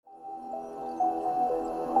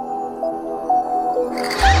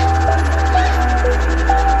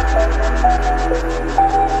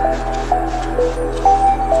This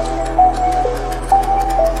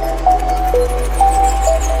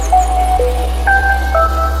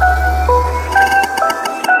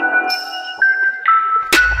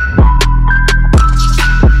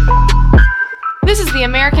is the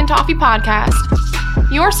American Toffee Podcast,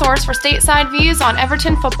 your source for stateside views on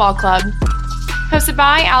Everton Football Club. Hosted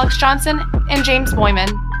by Alex Johnson and James Boyman.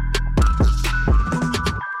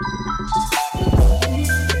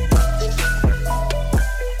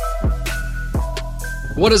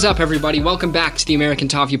 What is up, everybody? Welcome back to the American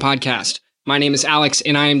Toffee Podcast. My name is Alex,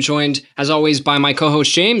 and I am joined, as always, by my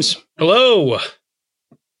co-host, James. Hello.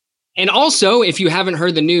 And also, if you haven't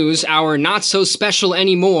heard the news, our not-so-special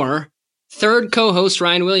anymore third co-host,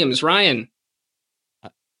 Ryan Williams. Ryan.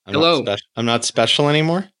 Hello. I'm not special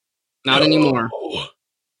anymore? Not anymore.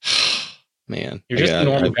 Man. You're just a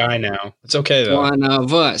normal guy now. It's okay, though. One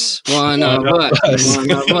of us. One of us.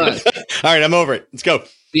 One of us. All right, I'm over it. Let's go.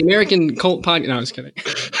 The American Cult Podcast. No, I was kidding.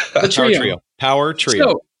 Power Trio.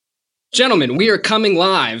 So, gentlemen, we are coming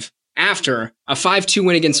live after a 5-2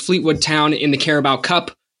 win against Fleetwood Town in the Carabao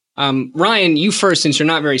Cup. Ryan, you first, since you're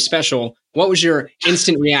not very special. What was your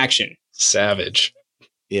instant reaction? Savage.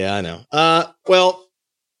 Yeah, I know.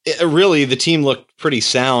 Really, the team looked pretty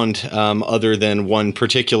sound, other than one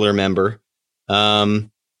particular member. 5-2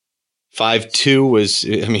 was,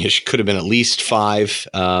 it could have been at least 5.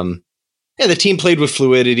 The team played with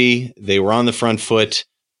fluidity. They were on the front foot.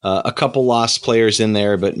 A couple lost players in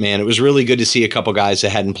there, but man, it was really good to see a couple guys that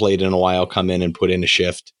hadn't played in a while come in and put in a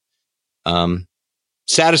shift.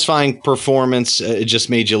 Satisfying performance. It just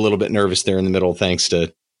made you a little bit nervous there in the middle, thanks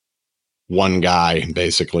to one guy,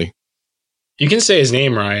 basically. You can say his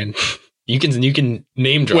name, Ryan. You can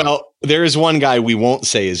name drop. Well, there is one guy we won't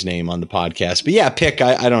say his name on the podcast, but yeah, Pick.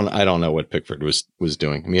 I don't know what Pickford was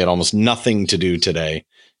doing. He had almost nothing to do today,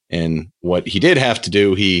 and what he did have to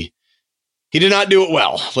do, he did not do it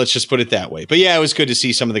well. Let's just put it that way. But yeah, it was good to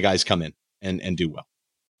see some of the guys come in and do well.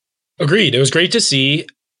 Agreed. It was great to see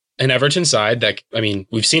an Everton side that,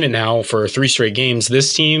 we've seen it now for 3 straight games.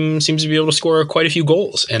 This team seems to be able to score quite a few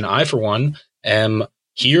goals. And I, for one, am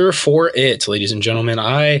here for it, ladies and gentlemen.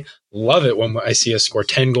 I love it when I see us score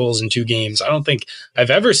 10 goals in 2 games. I don't think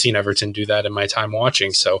I've ever seen Everton do that in my time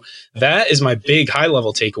watching. So that is my big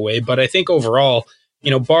high-level takeaway. But I think overall,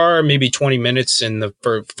 bar maybe 20 minutes in the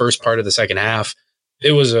first part of the second half,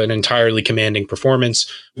 it was an entirely commanding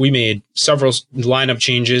performance. We made several lineup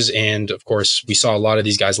changes, and of course, we saw a lot of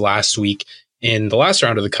these guys last week in the last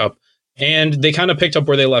round of the Cup, and they kind of picked up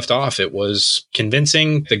where they left off. It was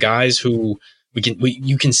convincing. The guys who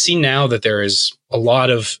you can see now that there is a lot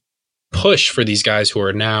of push for these guys who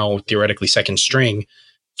are now theoretically second string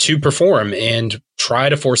to perform and try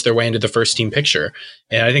to force their way into the first team picture.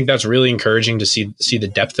 And I think that's really encouraging to see the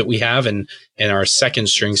depth that we have, and our second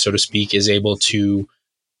string, so to speak, is able to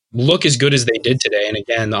look as good as they did today. And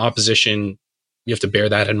again, the opposition, you have to bear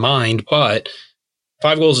that in mind, but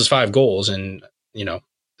 5 goals is 5 goals. And,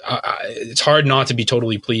 it's hard not to be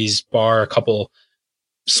totally pleased, bar a couple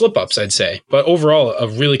slip-ups, I'd say. But overall, a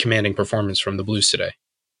really commanding performance from the Blues today.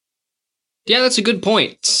 Yeah, that's a good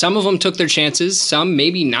point. Some of them took their chances, some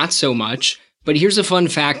maybe not so much. But here's a fun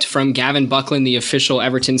fact from Gavin Buckland, the official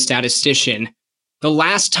Everton statistician. The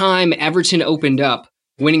last time Everton opened up,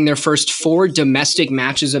 winning their first 4 domestic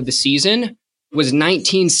matches of the season, was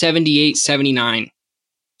 1978-79.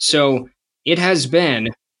 So it has been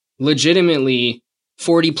legitimately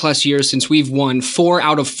 40 plus years since we've won 4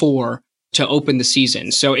 out of 4 to open the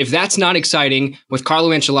season. So if that's not exciting, with Carlo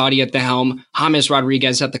Ancelotti at the helm, James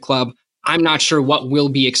Rodriguez at the club, I'm not sure what will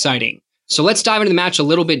be exciting. So let's dive into the match a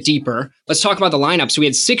little bit deeper. Let's talk about the lineup. So we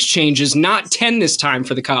had 6 changes, not 10 this time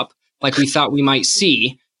for the Cup, like we thought we might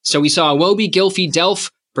see. So we saw Iwobi, Gylfi,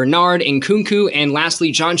 Delph, Bernard, and Nkunku, and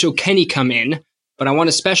lastly, Jonjoe Kenny come in. But I want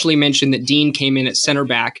to especially mention that Dean came in at center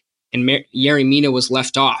back and Yerry Mina was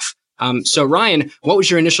left off. So Ryan, what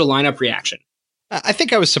was your initial lineup reaction? I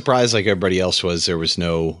think I was surprised, like everybody else was. There was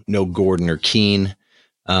no Gordon or Keane.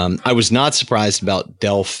 I was not surprised about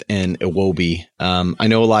Delph and Iwobi. I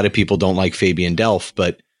know a lot of people don't like Fabian Delph,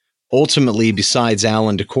 but ultimately, besides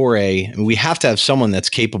Alan Doucouré, we have to have someone that's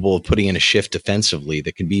capable of putting in a shift defensively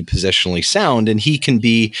that can be positionally sound, and he can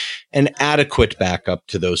be an adequate backup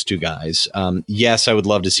to those 2 guys. Yes, I would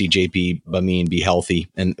love to see JP Bamin be healthy,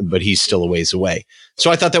 but he's still a ways away. So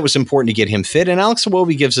I thought that was important to get him fit, and Alex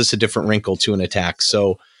Iwobi gives us a different wrinkle to an attack.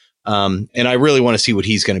 So, and I really want to see what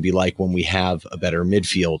he's going to be like when we have a better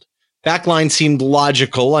midfield. Backline seemed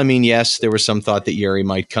logical. I mean, yes, there was some thought that Yerry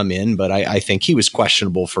might come in, but I think he was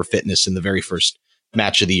questionable for fitness in the very first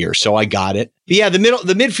match of the year. So I got it. But yeah, the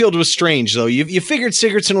midfield was strange, though. You figured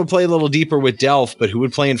Sigurdsson would play a little deeper with Delph, but who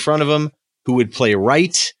would play in front of him? who would play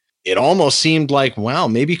right. It almost seemed like, wow,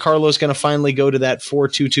 maybe Carlo's going to finally go to that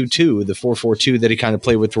 4-2-2-2, the 4-4-2 that he kind of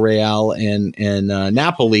played with Real and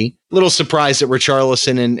Napoli. Little surprised that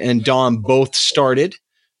Richarlison and Dom both started.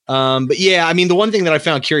 But yeah, I mean, the one thing that I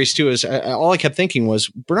found curious too is all I kept thinking was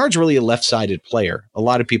Bernard's really a left-sided player. A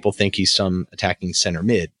lot of people think he's some attacking center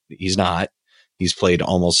mid. He's not. He's played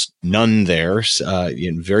almost none there,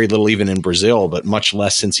 very little even in Brazil, but much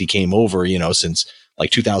less since he came over, since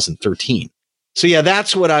like 2013. So yeah,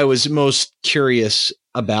 that's what I was most curious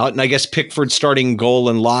about. And I guess Pickford starting goal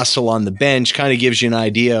and Lossell on the bench kind of gives you an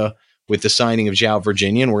idea with the signing of João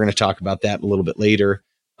Virginia. And we're going to talk about that a little bit later.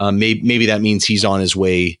 Maybe that means he's on his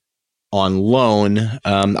way on loan.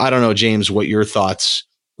 I don't know, James, what your thoughts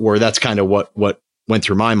were. That's kind of what went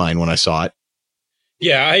through my mind when I saw it.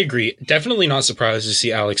 Yeah, I agree. Definitely not surprised to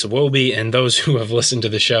see Alex Iwobi, and those who have listened to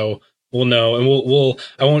the show will know. And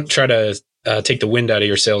I won't try to take the wind out of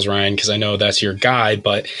your sails, Ryan, because I know that's your guy,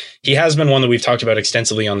 but he has been one that we've talked about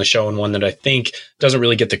extensively on the show, and one that I think doesn't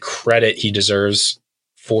really get the credit he deserves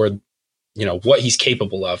for, what he's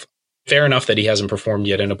capable of. Fair enough that he hasn't performed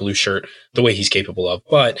yet in a blue shirt the way he's capable of,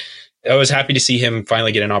 but I was happy to see him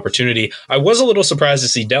finally get an opportunity. I was a little surprised to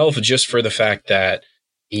see Delph just for the fact that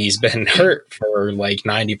he's been hurt for like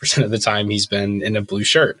 90% of the time he's been in a blue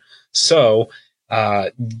shirt. So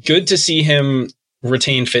good to see him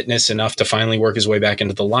retain fitness enough to finally work his way back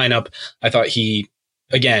into the lineup. I thought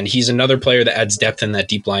he's another player that adds depth in that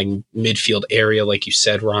deep lying midfield area. Like you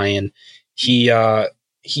said, Ryan, he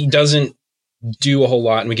doesn't do a whole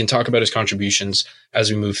lot, and we can talk about his contributions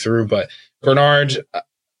as we move through, but Bernard,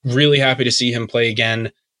 really happy to see him play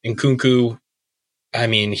again. And Nkunku, I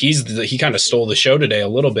mean, he kind of stole the show today a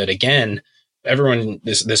little bit. Again, everyone,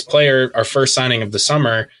 this player, our first signing of the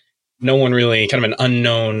summer, no one really, kind of an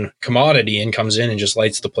unknown commodity, and comes in and just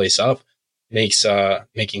lights the place up,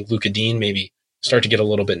 making Luka Dean maybe start to get a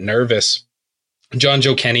little bit nervous. John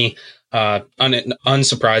Joe Kenny,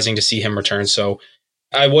 unsurprising to see him return. So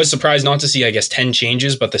I was surprised not to see, I guess, 10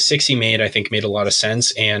 changes, but the 6 he made, I think, made a lot of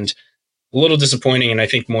sense, and a little disappointing. And I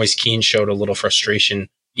think Moise Kean showed a little frustration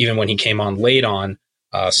even when he came on late on.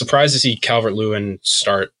 Surprised to see Calvert-Lewin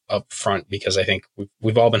start up front, because I think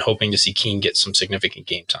we've all been hoping to see Kean get some significant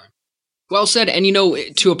game time. Well said. And,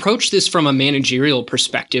 to approach this from a managerial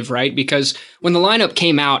perspective, right? Because when the lineup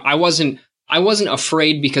came out, I wasn't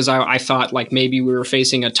afraid, because I thought like maybe we were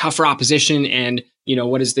facing a tougher opposition, and,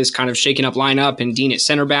 what is this kind of shaken up lineup, and Dean at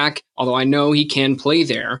center back, although I know he can play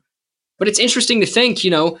there. But it's interesting to think,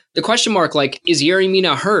 the question mark, like, is Yerry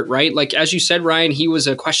Mina hurt, right? Like, as you said, Ryan, he was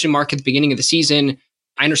a question mark at the beginning of the season.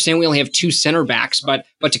 I understand we only have 2 center backs, but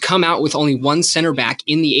to come out with only 1 center back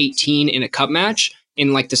in the 18 in a cup match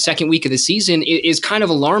in like the second week of the season is kind of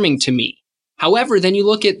alarming to me. However, then you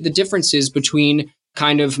look at the differences between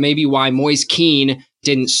kind of maybe why Moise Kean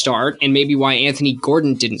didn't start and maybe why Anthony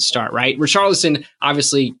Gordon didn't start, right? Richarlison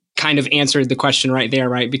obviously kind of answered the question right there,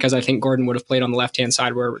 right? Because I think Gordon would have played on the left-hand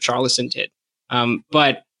side where Richarlison did.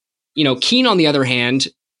 But Kean, on the other hand,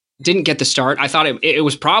 didn't get the start. I thought it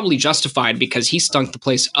was probably justified, because he stunk the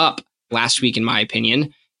place up last week, in my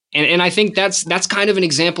opinion. And I think that's kind of an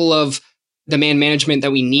example of the man management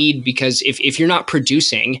that we need, because if you're not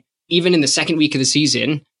producing, even in the second week of the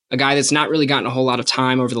season, a guy that's not really gotten a whole lot of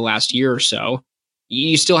time over the last year or so,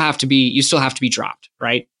 you still have to be dropped,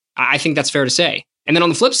 right? I think that's fair to say. And then on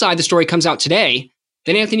the flip side, the story comes out today.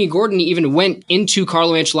 Then Anthony Gordon even went into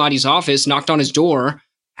Carlo Ancelotti's office, knocked on his door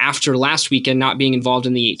after last weekend not being involved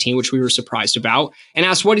in the 18, which we were surprised about, and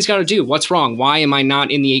asked what he's got to do. What's wrong? Why am I not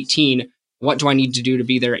in the 18? What do I need to do to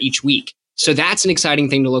be there each week? So that's an exciting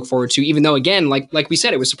thing to look forward to, even though, again, like we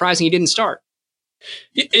said, it was surprising he didn't start.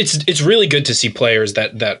 It's really good to see players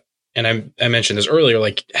that and I mentioned this earlier,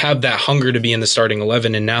 like, have that hunger to be in the starting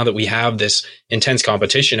 11. And now that we have this intense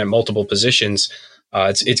competition at multiple positions,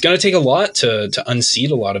 it's going to take a lot to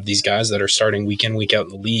unseat a lot of these guys that are starting week in, week out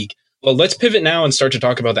in the league. But let's pivot now and start to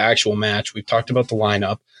talk about the actual match. We've talked about the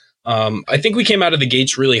lineup. I think we came out of the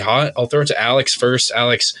gates really hot. I'll throw it to Alex first.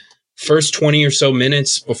 Alex, first 20 or so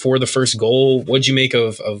minutes before the first goal, what'd you make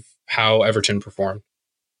of how Everton performed?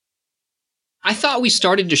 I thought we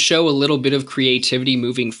started to show a little bit of creativity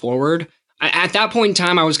moving forward. At that point in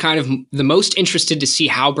time, I was kind of the most interested to see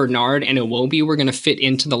how Bernard and Iwobi were going to fit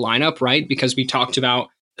into the lineup, right? Because we talked about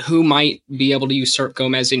who might be able to usurp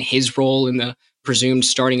Gomez in his role in the presumed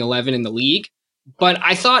starting 11 in the league. But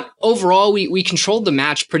I thought overall we controlled the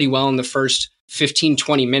match pretty well in the first 15,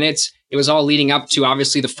 20 minutes. It was all leading up to,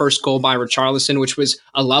 obviously, the first goal by Richarlison, which was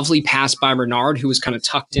a lovely pass by Bernard, who was kind of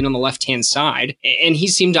tucked in on the left-hand side. And he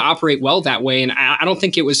seemed to operate well that way. And I don't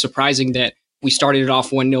think it was surprising that we started it off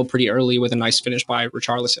 1-0 pretty early with a nice finish by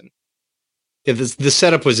Richarlison. Yeah, the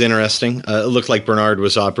setup was interesting. It looked like Bernard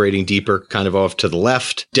was operating deeper, kind of off to the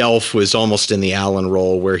left. Delph was almost in the Allen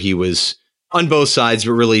role where he was on both sides,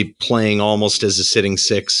 but really playing almost as a sitting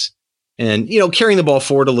six and, carrying the ball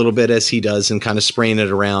forward a little bit as he does and kind of spraying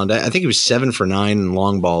it around. I think he was 7 for 9 in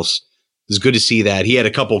long balls. It was good to see that. He had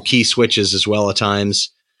a couple key switches as well at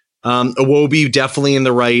times. Iwobi definitely in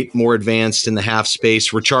the right, more advanced in the half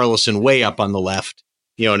space. Richarlison way up on the left.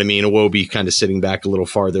 You know what I mean? Iwobi kind of sitting back a little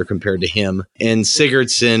farther compared to him. And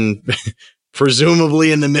Sigurdsson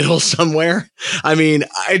presumably in the middle somewhere. I mean,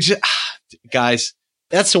 guys,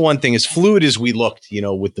 that's the one thing, as fluid as we looked,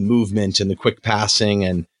 with the movement and the quick passing,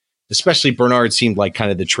 and especially Bernard seemed like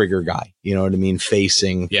kind of the trigger guy, you know what I mean?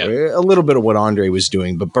 Facing a little bit of what Andre was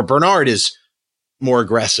doing, but Bernard is more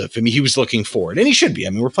aggressive. I mean, he was looking forward, and he should be.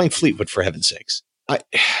 I mean, we're playing Fleetwood, for heaven's sakes.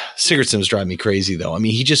 Sigurdsson was driving me crazy, though. I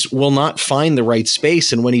mean, he just will not find the right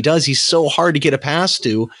space, and when he does, he's so hard to get a pass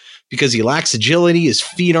to because he lacks agility. His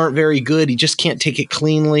feet aren't very good. He just can't take it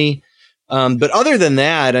cleanly. But other than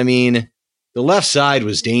that, I mean, the left side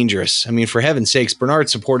was dangerous. I mean, for heaven's sakes, Bernard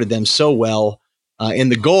supported them so well. In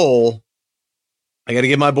the goal, I got to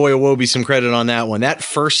give my boy Iwobi some credit on that one. That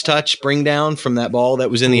first touch bring down from that ball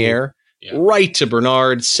that was in the air, right to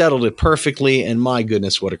Bernard, settled it perfectly, and my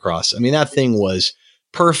goodness, what a cross. I mean, that thing was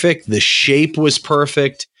perfect. The shape was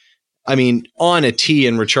perfect. I mean, on a tee,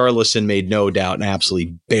 and Richarlison made no doubt and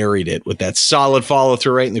absolutely buried it with that solid follow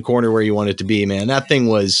through right in the corner where you want it to be, man. That thing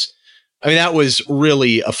was, that was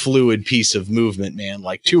really a fluid piece of movement, man.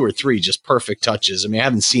 Like 2 or 3 just perfect touches. I mean, I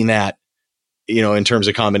haven't seen that, in terms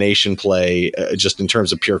of combination play, just in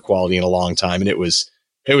terms of pure quality in a long time. And it was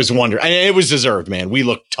wonderful. And it was deserved, man. We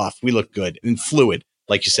looked tough. We looked good and fluid.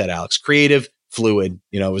 Like you said, Alex, creative, fluid,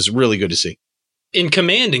 it was really good to see. In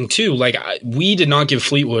commanding too, we did not give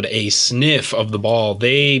Fleetwood a sniff of the ball.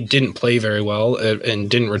 They didn't play very well and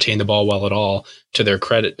didn't retain the ball well at all, to their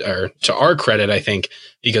credit, or to our credit, I think,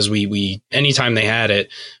 because we anytime they had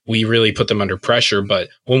it, we really put them under pressure. But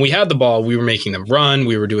when we had the ball, we were making them run.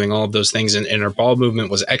 We were doing all of those things, and our ball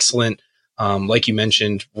movement was excellent. Like you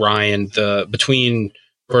mentioned, Ryan, between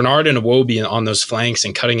Bernard and Iwobi on those flanks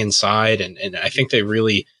and cutting inside, and I think they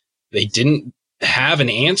didn't have an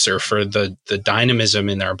answer for the dynamism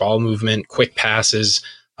in their ball movement, quick passes,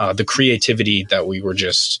 the creativity that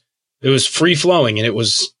it was free flowing, and it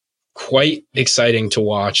was quite exciting to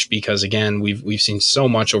watch because, again, we've seen so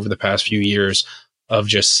much over the past few years of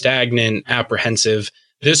just stagnant, apprehensive.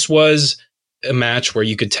 This was a match where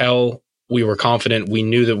you could tell we were confident. We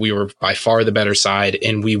knew that we were by far the better side,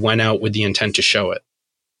 and we went out with the intent to show it.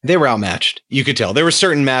 They were outmatched. You could tell. There were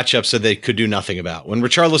certain matchups that they could do nothing about. When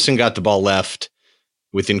Richarlison got the ball left,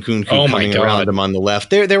 with Nkunku coming around him on the left,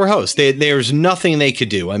 they were hosts. There's nothing they could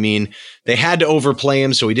do. I mean, they had to overplay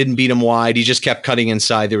him, so he didn't beat him wide. He just kept cutting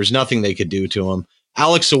inside. There was nothing they could do to him.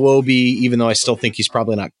 Alex Iwobi, even though I still think he's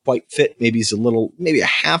probably not quite fit, maybe a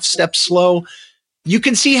half step slow, you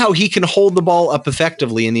can see how he can hold the ball up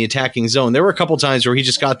effectively in the attacking zone. There were a couple times where he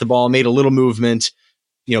just got the ball, made a little movement,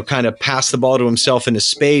 kind of passed the ball to himself into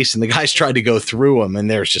space, and the guys tried to go through him,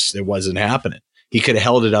 and it wasn't happening. He could have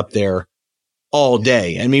held it up there all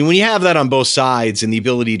day. I mean, when you have that on both sides and the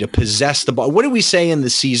ability to possess the ball, what did we say in the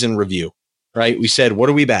season review, right? We said, what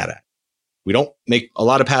are we bad at? We don't make a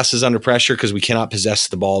lot of passes under pressure because we cannot possess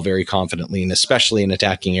the ball very confidently, and especially in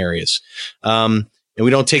attacking areas. And we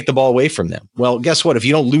don't take the ball away from them. Well, guess what? If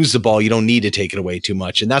you don't lose the ball, you don't need to take it away too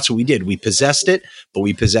much. And that's what we did. We possessed it, but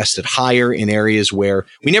we possessed it higher in areas where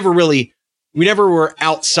we never were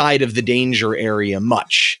outside of the danger area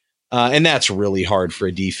much. And that's really hard for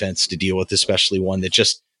a defense to deal with, especially one that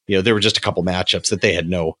just, there were just a couple matchups that they had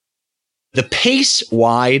the pace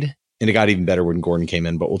wide, and it got even better when Gordon came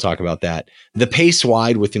in, but we'll talk about that. The pace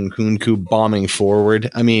wide with Nkunku bombing forward.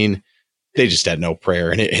 I mean, they just had no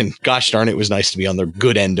prayer. And gosh darn, it was nice to be on the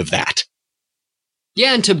good end of that.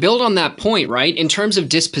 Yeah, and to build on that point, right, in terms of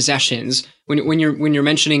dispossessions, when you're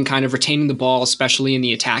mentioning kind of retaining the ball, especially in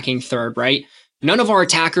the attacking third, right, none of our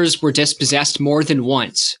attackers were dispossessed more than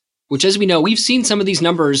once. Which, as we know, we've seen some of these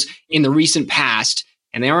numbers in the recent past,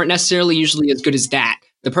 and they aren't necessarily usually as good as that.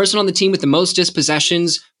 The person on the team with the most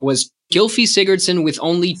dispossessions was Gylfi Sigurdsson with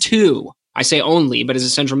only 2. I say only, but as a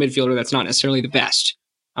central midfielder, that's not necessarily the best.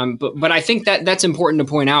 But I think that's important to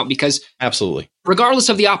point out because absolutely, regardless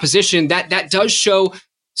of the opposition, that does show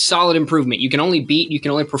solid improvement. You can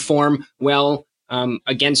only perform well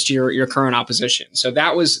against your current opposition. So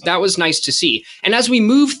that was nice to see. And as we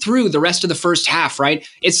move through the rest of the first half, right,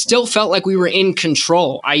 it still felt like we were in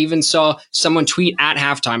control. I even saw someone tweet at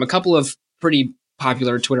halftime, a couple of pretty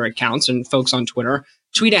popular Twitter accounts and folks on Twitter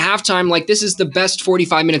tweet at halftime, like, this is the best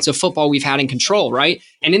 45 minutes of football we've had in control, right?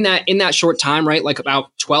 And in that short time, right, like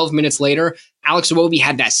about 12 minutes later, Alex Iwobi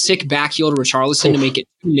had that sick backheel to Richarlison to make it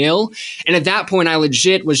 2-0. And at that point, I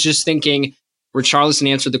legit was just thinking, Richarlison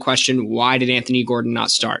answered the question, why did Anthony Gordon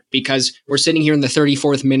not start? Because we're sitting here in the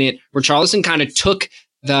 34th minute. Richarlison kind of took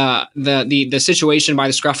the situation by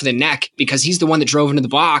the scruff of the neck because he's the one that drove into the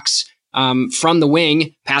box from the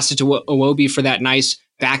wing, passed it to Iwobi for that nice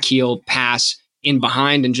backheel pass in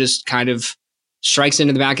behind and just kind of strikes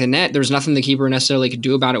into the back of the net. There's nothing the keeper necessarily could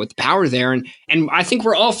do about it with the power there. And I think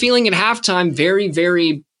we're all feeling at halftime very,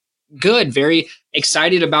 very good, very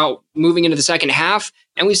excited about moving into the second half.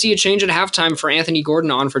 And we see a change at halftime for Anthony Gordon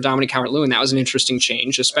on for Dominic Calvert-Lewin. That was an interesting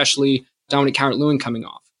change, especially Dominic Calvert-Lewin coming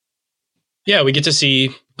off. Yeah, we get to see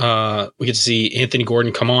Anthony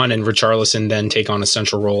Gordon come on and Richarlison then take on a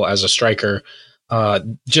central role as a striker.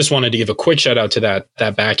 Just wanted to give a quick shout out to that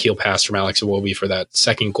backheel pass from Alex Iwobi for that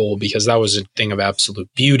second goal, because that was a thing of absolute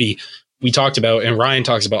beauty. We talked about, and Ryan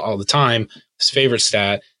talks about all the time, his favorite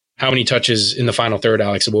stat, how many touches in the final third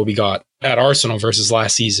Alex Iwobi got at Arsenal versus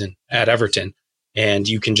last season at Everton. And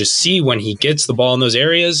you can just see when he gets the ball in those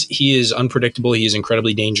areas, he is unpredictable. He is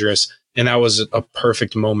incredibly dangerous. And that was a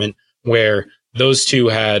perfect moment where those two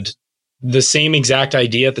had the same exact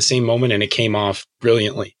idea at the same moment, and it came off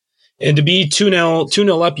brilliantly. And to be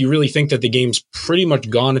 2-0 up, you really think that the game's pretty much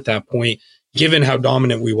gone at that point, given how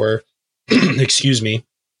dominant we were. Excuse me.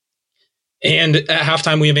 And at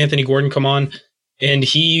halftime, we have Anthony Gordon come on, and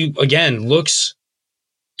he, again, looks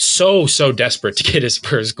so desperate to get his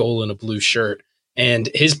first goal in a blue shirt. And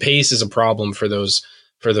his pace is a problem for those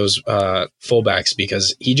fullbacks,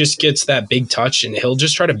 because he just gets that big touch and he'll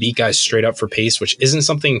just try to beat guys straight up for pace, which isn't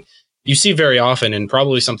something you see very often, and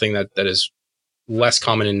probably something that is less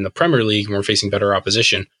common in the Premier League when we're facing better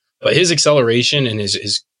opposition. But his acceleration and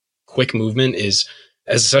his quick movement is,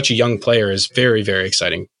 as such a young player, is very, very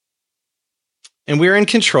exciting. And we're in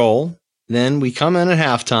control. Then we come in at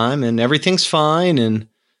halftime and everything's fine. And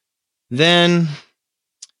then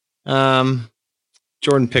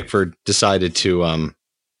Jordan Pickford decided to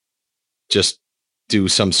just do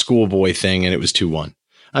some schoolboy thing, and it was 2-1.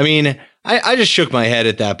 I mean, I just shook my head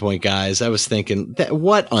at that point, guys. I was thinking,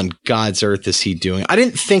 what on God's earth is he doing? I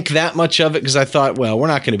didn't think that much of it because I thought, well, we're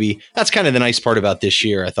not going to be. That's kind of the nice part about this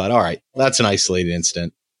year. I thought, all right, that's an isolated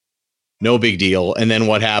incident. No big deal. And then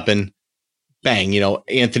what happened? Bang,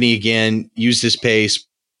 Anthony again used his pace,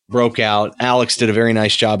 broke out. Alex did a very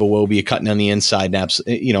nice job of Iwobi cutting on the inside,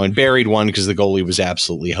 and buried one because the goalie was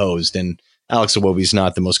absolutely hosed. And Alex Iwobi's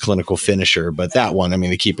not the most clinical finisher, but that one, I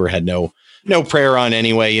mean, the keeper had no prayer on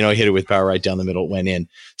anyway. Hit it with power right down the middle. It went in.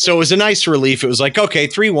 So it was a nice relief. It was like, okay,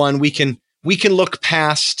 3-1. We can look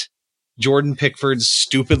past Jordan Pickford's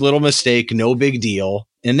stupid little mistake. No big deal.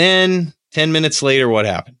 And then 10 minutes later, what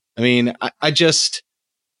happened? I mean,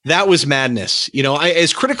 that was madness.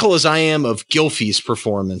 As critical as I am of Gylfi's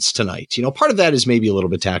performance tonight, part of that is maybe a little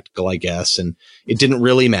bit tactical, I guess. And it didn't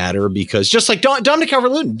really matter because just like Dominic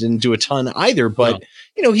Calvert-Lewin didn't do a ton either, but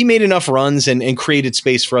he made enough runs and created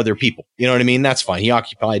space for other people. You know what I mean? That's fine. He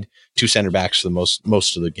occupied two center backs for the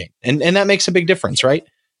most of the game. And that makes a big difference, right?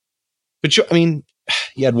 But you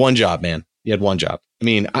had one job, man. You had one job. I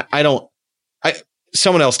mean,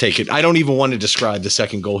 someone else take it. I don't even want to describe the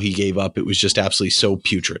second goal he gave up. It was just absolutely so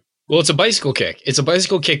putrid. Well, it's a bicycle kick.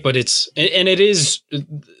 But it is,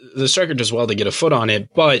 the striker does well to get a foot on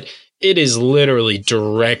it, but it is literally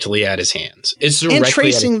directly at his hands. It's directly and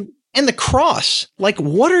tracing and the cross. Like,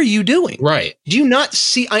 what are you doing? Right. Do you not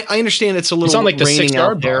see? I understand it's a little. It's on like the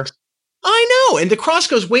 6-yard there. box. I know, and the cross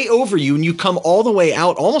goes way over you, and you come all the way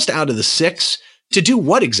out, almost out of the 6. To do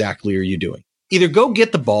what exactly are you doing? Either go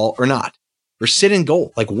get the ball or not. Or sit in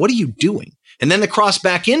goal. Like, what are you doing? And then the cross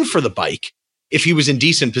back in for the bike. If he was in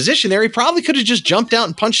decent position there, he probably could have just jumped out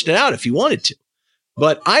and punched it out if he wanted to.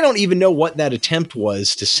 But I don't even know what that attempt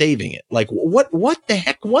was to saving it. Like, what the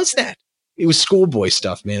heck was that? It was schoolboy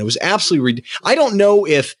stuff, man. It was absolutely I don't know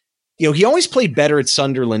if, he always played better at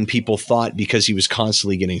Sunderland, people thought, because he was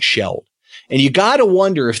constantly getting shelled. And you got to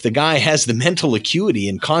wonder if the guy has the mental acuity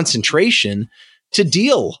and concentration to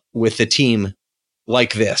deal with a team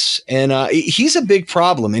like this. And he's a big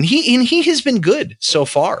problem. And he has been good so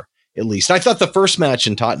far, at least. I thought the first match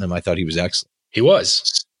in Tottenham, I thought he was excellent. He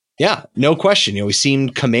was. Yeah, no question. He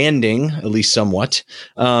seemed commanding, at least somewhat.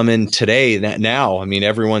 And today, now, I mean,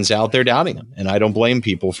 everyone's out there doubting him. And I don't blame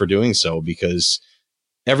people for doing so, because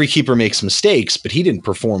every keeper makes mistakes, but he didn't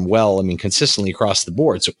perform well, consistently across the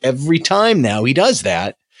board. So every time now he does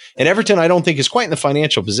that. And Everton, I don't think, is quite in the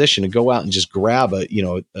financial position to go out and just grab a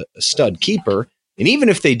stud keeper. And even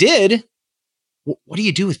if they did, what do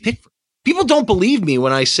you do with Pickford? People don't believe me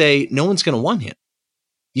when I say no one's going to want him.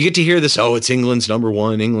 You get to hear this, it's England's number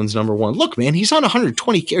one. Look, man, he's on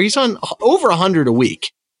 120, he's on over 100 a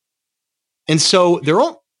week. And so there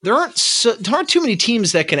aren't too many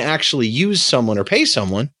teams that can actually use someone or pay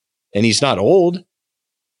someone, and he's not old.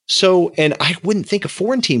 So, and I wouldn't think a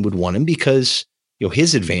foreign team would want him because,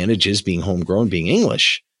 his advantage is being homegrown, being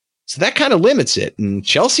English. So that kind of limits it. And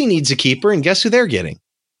Chelsea needs a keeper, and guess who they're getting?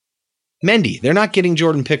 Mendy. They're not getting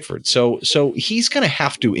Jordan Pickford. So he's going to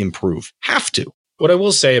have to improve. Have to. What I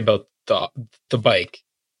will say about the bike,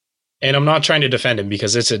 and I'm not trying to defend him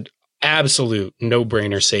because it's an absolute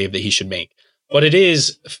no-brainer save that he should make. But it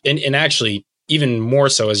is, and actually, even more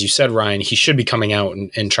so, as you said, Ryan, he should be coming out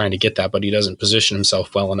and trying to get that, but he doesn't position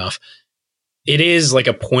himself well enough. It is like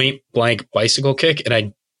a point-blank bicycle kick, and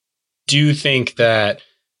I do think that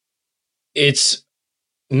it's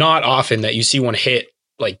not often that you see one hit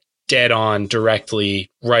like dead on,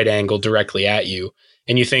 directly, right angle, directly at you,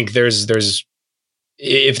 and you think there's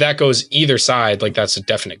if that goes either side, like that's a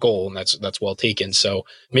definite goal, and that's well taken. So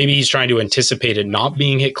maybe he's trying to anticipate it not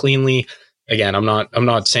being hit cleanly. Again, I'm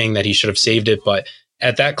not saying that he should have saved it, but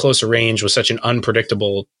at that closer range with such an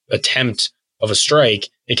unpredictable attempt of a strike,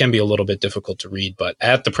 it can be a little bit difficult to read. But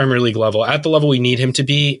at the Premier League level, at the level we need him to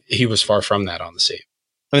be, he was far from that on the save.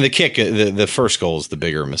 I mean, the kick, the first goal is the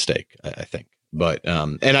bigger mistake, I think. But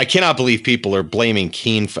and I cannot believe people are blaming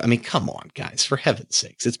Keane. Come on, guys, for heaven's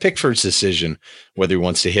sakes. It's Pickford's decision whether he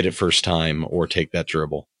wants to hit it first time or take that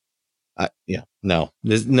dribble. No,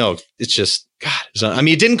 it's just, God.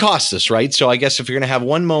 It didn't cost us, right? So I guess if you're going to have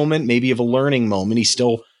one moment, maybe of a learning moment, he's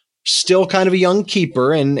still kind of a young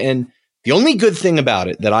keeper. And the only good thing about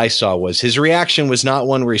it that I saw was his reaction was not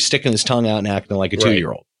one where he's sticking his tongue out and acting like a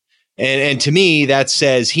 2-year-old. And to me, that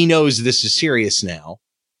says he knows this is serious now,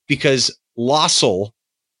 because Lossell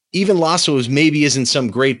maybe isn't some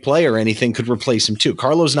great player or anything, could replace him too.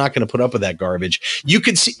 Carlo's not going to put up with that garbage. You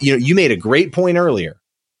could see, you made a great point earlier.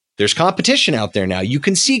 There's competition out there now. You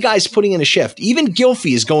can see guys putting in a shift. Even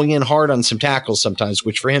Gylfi is going in hard on some tackles sometimes,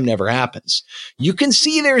 which for him never happens. You can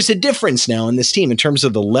see there's a difference now in this team in terms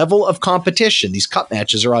of the level of competition. These cup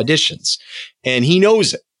matches are auditions, and he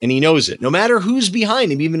knows it. And he knows it, no matter who's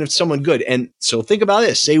behind him, even if it's someone good. And so think about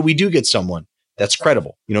this. Say we do get someone that's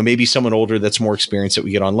credible, maybe someone older that's more experienced that we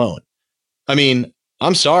get on loan.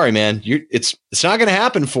 I'm sorry, man. It's not going to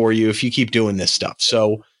happen for you if you keep doing this stuff.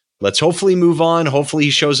 So let's hopefully move on. Hopefully he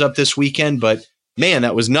shows up this weekend. But man,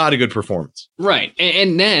 that was not a good performance. Right.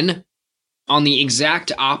 And then on the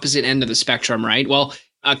exact opposite end of the spectrum, right? Well,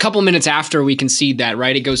 a couple minutes after we concede that,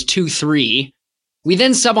 right? It goes 2-3. We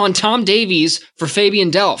then sub on Tom Davies for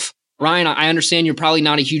Fabian Delph. Ryan, I understand you're probably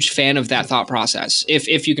not a huge fan of that thought process,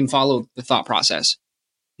 if you can follow the thought process.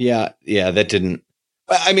 Yeah, that didn't.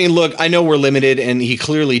 Look, I know we're limited, and he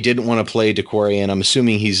clearly didn't want to play Doucouré, and I'm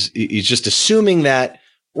assuming he's just assuming that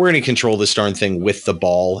we're going to control this darn thing with the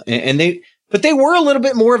ball. But they were a little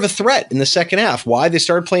bit more of a threat in the second half. Why? They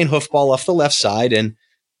started playing hoofball off the left side and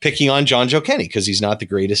picking on Jonjoe Kenny because he's not the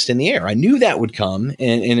greatest in the air. I knew that would come,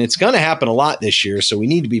 and it's going to happen a lot this year, so we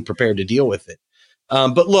need to be prepared to deal with it.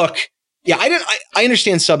 But look, I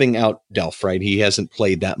understand subbing out Delph, right? He hasn't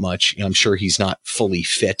played that much. I'm sure he's not fully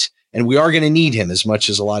fit, and we are going to need him as much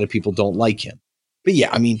as a lot of people don't like him. But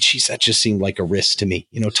that just seemed like a risk to me.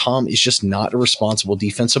 Tom is just not a responsible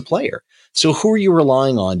defensive player. So who are you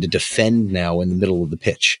relying on to defend now in the middle of the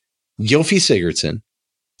pitch? Gylfi Sigurdsson,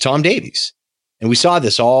 Tom Davies. And we saw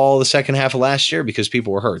this all the second half of last year because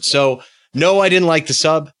people were hurt. So no, I didn't like the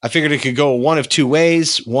sub. I figured it could go one of two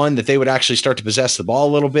ways. One, that they would actually start to possess the ball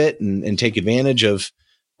a little bit and take advantage of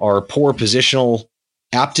our poor positional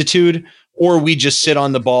aptitude, or we just sit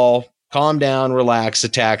on the ball, calm down, relax,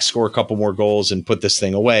 attack, score a couple more goals and put this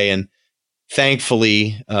thing away. And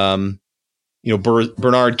thankfully,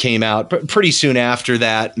 Bernard came out pretty soon after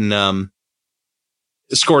that and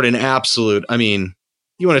scored an absolute,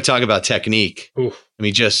 you want to talk about technique. Oof.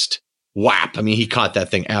 Just whap. He caught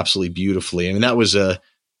that thing absolutely beautifully.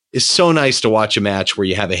 It's so nice to watch a match where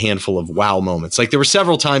you have a handful of wow moments. Like there were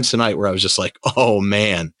several times tonight where I was just like, oh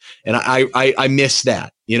man. And I miss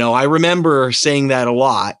that. I remember saying that a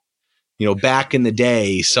lot, back in the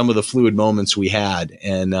day, some of the fluid moments we had.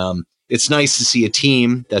 And it's nice to see a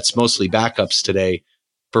team that's mostly backups today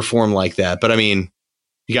perform like that. But you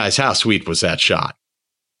guys, how sweet was that shot?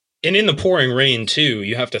 And in the pouring rain too,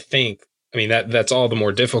 you have to think, that's all the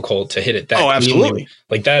more difficult to hit it that absolutely. Cleanly.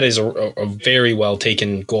 Like that is a very well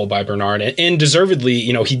taken goal by Bernard, and deservedly,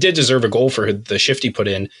 he did deserve a goal for the shift he put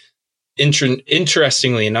in.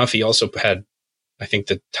 Interestingly enough, he also had, I think,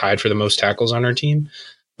 tied for the most tackles on our team.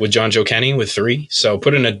 with John Joe Kenny with 3. So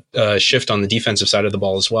put in a shift on the defensive side of the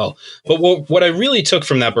ball as well. But what I really took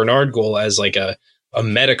from that Bernard goal as like a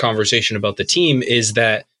meta conversation about the team is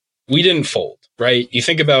that we didn't fold, right? You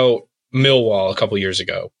think about Millwall a couple years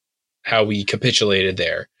ago, how we capitulated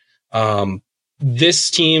there. This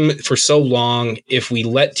team for so long, if we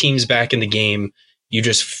let teams back in the game, you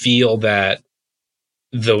just feel that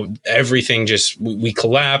everything just, we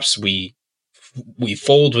collapse, we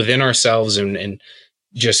fold within ourselves and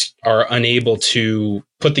just are unable to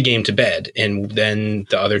put the game to bed. And then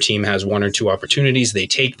the other team has 1 or 2 opportunities. They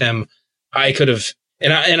take them. I could have,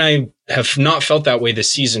 and I have not felt that way this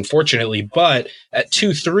season, fortunately, but at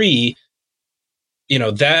 2-3,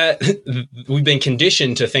 that we've been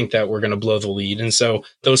conditioned to think that we're going to blow the lead. And so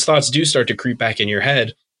those thoughts do start to creep back in your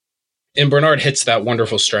head. And Bernard hits that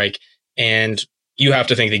wonderful strike. And you have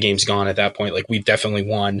to think the game's gone at that point. Like, we've definitely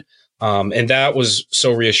won. And that was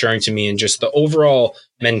so reassuring to me. And just the overall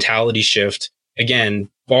mentality shift, again,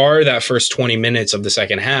 bar that first 20 minutes of the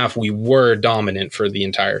second half, we were dominant for the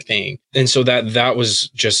entire thing. And so that was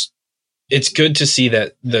just, it's good to see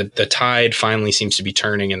that the tide finally seems to be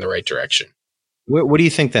turning in the right direction. What do you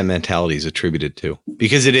think that mentality is attributed to?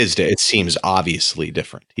 Because it seems obviously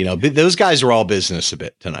different. Those guys are all business a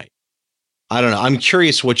bit tonight. I don't know. I'm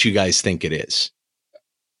curious what you guys think it is.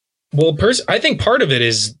 Well, I think part of it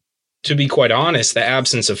is, to be quite honest, the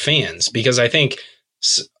absence of fans, because I think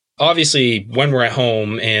obviously when we're at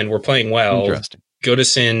home and we're playing well, the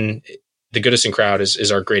Goodison crowd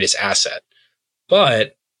is our greatest asset.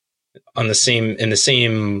 But in the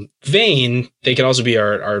same vein, they can also be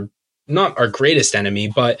our not our greatest enemy,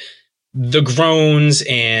 but the groans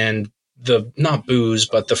and the, not boos,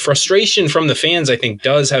 but the frustration from the fans, I think,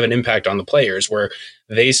 does have an impact on the players, where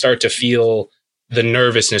they start to feel the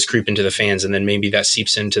nervousness creep into the fans, and then maybe that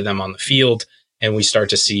seeps into them on the field, and we start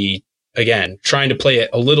to see, again, trying to play it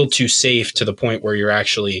a little too safe to the point where you're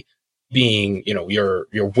actually being, you're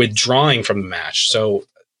withdrawing from the match. So,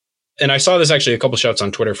 and I saw this actually a couple shots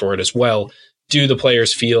on Twitter for it as well. Do the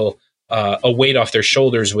players feel a weight off their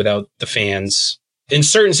shoulders without the fans in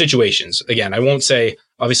certain situations? Again, I won't say,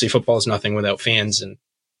 obviously football is nothing without fans, and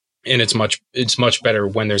it's much better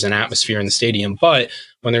when there's an atmosphere in the stadium. But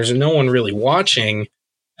when there's no one really watching,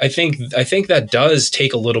 I think that does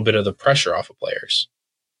take a little bit of the pressure off of players.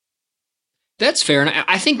 That's fair. And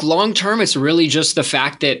I think long term, it's really just the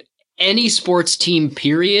fact that any sports team,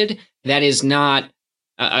 period, that is not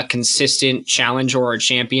a consistent challenger or a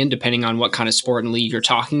champion, depending on what kind of sport and league you're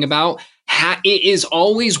talking about, it is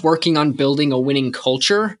always working on building a winning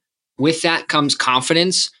culture. With that comes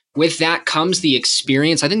confidence. With that comes the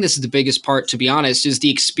experience. I think this is the biggest part, to be honest, is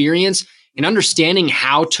the experience and understanding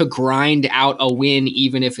how to grind out a win,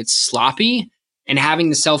 even if it's sloppy, and having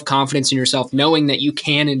the self-confidence in yourself, knowing that you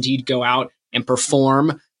can indeed go out and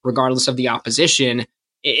perform regardless of the opposition.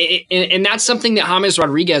 And that's something that James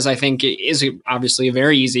Rodriguez, I think, is obviously a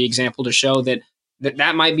very easy example to show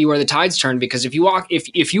that might be where the tides turn. Because if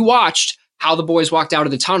you watched how the boys walked out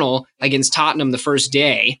of the tunnel against Tottenham the first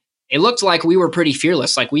day, it looked like we were pretty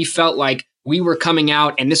fearless. Like, we felt like we were coming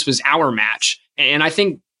out and this was our match. And I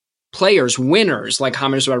think players, winners like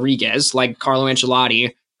James Rodriguez, like Carlo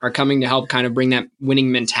Ancelotti, are coming to help kind of bring that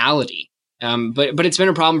winning mentality. But it's been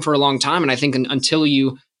a problem for a long time. And I think until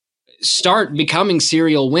you start becoming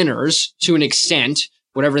serial winners to an extent,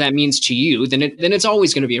 whatever that means to you, then it's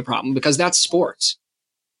always going to be a problem, because that's sports.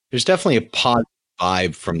 There's definitely a positive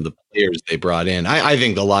vibe from the players they brought in. I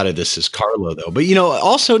think a lot of this is Carlo, though. But,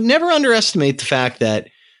 also never underestimate the fact that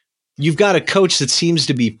you've got a coach that seems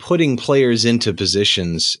to be putting players into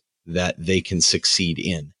positions that they can succeed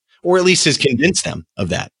in, or at least has convinced them of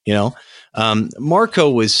that.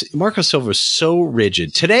 Marco Silva was so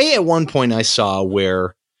rigid. Today, at one point, I saw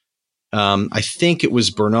where I think it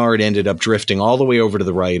was Bernard ended up drifting all the way over to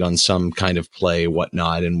the right on some kind of play,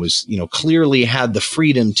 whatnot, and was, clearly had the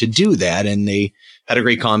freedom to do that. And they had a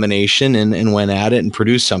great combination and went at it and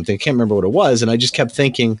produced something. I can't remember what it was. And I just kept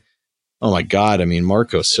thinking, oh my God, I mean,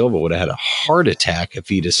 Marco Silva would have had a heart attack if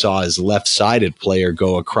he'd have saw his left-sided player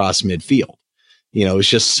go across midfield. It's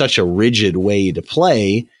just such a rigid way to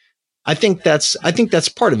play. I think that's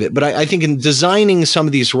part of it. But I think in designing some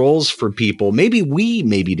of these roles for people, maybe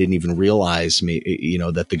didn't even realize,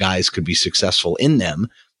 that the guys could be successful in them,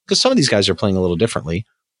 because some of these guys are playing a little differently.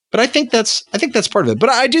 But I think that's part of it. But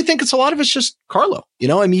I do think a lot of it's just Carlo.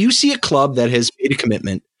 You see a club that has made a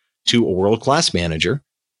commitment to a world-class manager.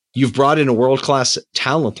 You've brought in a world-class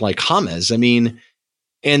talent like James.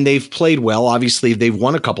 And they've played well. Obviously, they've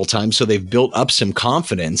won a couple times, so they've built up some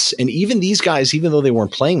confidence. And even these guys, even though they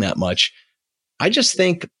weren't playing that much, I just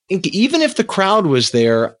think even if the crowd was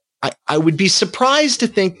there, I would be surprised to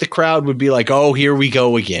think the crowd would be like, oh, here we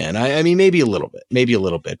go again. I mean, maybe a little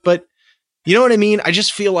bit, but you know what I mean? I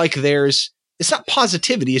just feel like it's not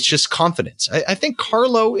positivity. It's just confidence. I think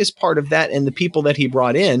Carlo is part of that. And the people that he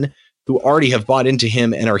brought in who already have bought into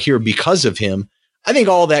him and are here because of him, I think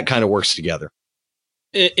all that kind of works together.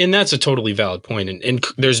 And that's a totally valid point. And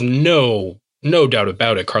there's no doubt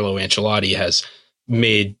about it. Carlo Ancelotti has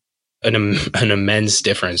made an immense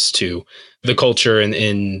difference to the culture and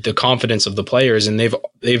in the confidence of the players. And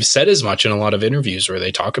they've said as much in a lot of interviews where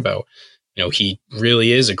they talk about, he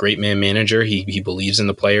really is a great man manager. He believes in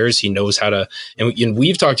the players. He knows how to, and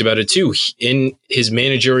we've talked about it too. In his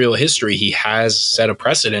managerial history, he has set a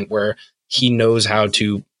precedent where he knows how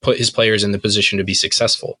to put his players in the position to be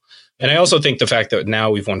successful. And I also think the fact that now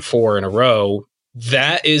we've won 4 in a row,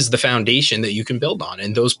 that is the foundation that you can build on.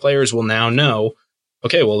 And those players will now know,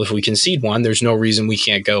 okay, well, if we concede one, there's no reason we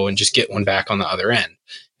can't go and just get one back on the other end.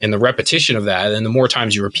 And the repetition of that, and the more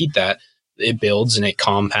times you repeat that, it builds and it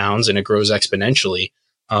compounds and it grows exponentially.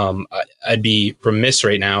 I'd be remiss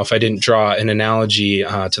right now if I didn't draw an analogy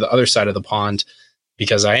to the other side of the pond,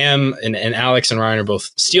 because I am, and Alex and Ryan are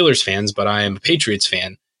both Steelers fans, but I am a Patriots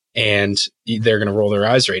fan, and they're going to roll their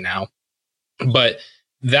eyes right now. But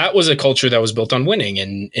that was a culture that was built on winning.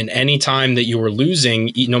 And any time that you were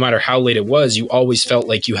losing, no matter how late it was, you always felt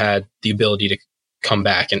like you had the ability to come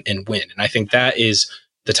back and win. And I think that is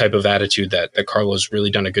the type of attitude that Carlo's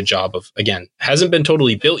really done a good job of. Again, hasn't been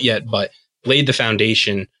totally built yet, but laid the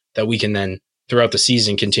foundation that we can then throughout the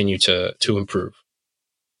season continue to improve.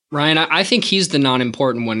 Ryan, I think he's the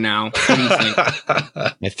non-important one now. What do you think?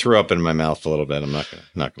 I threw up in my mouth a little bit. I'm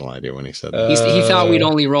not gonna lie to you when he said that. He thought we'd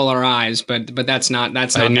only roll our eyes, but that's not.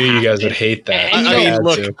 I knew you guys would hate that. And, I mean,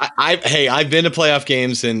 look, I've been to playoff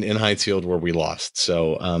games in Heinz Field where we lost.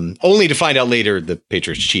 So only to find out later the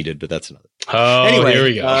Patriots cheated, but that's another. Oh, anyway, here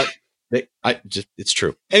we go. It's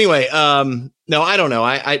true. Anyway, no, I don't know.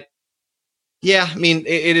 Yeah, I mean,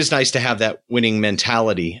 it is nice to have that winning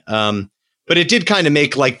mentality. But it did kind of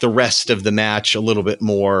make like the rest of the match a little bit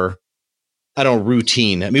more,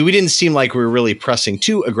 routine. I mean, we didn't seem like we were really pressing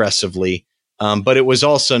too aggressively, but it was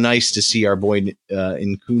also nice to see our boy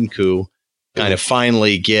Nkunku kind of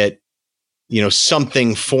finally get,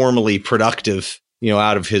 something formally productive,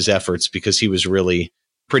 out of his efforts, because he was really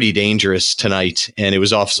pretty dangerous tonight. And it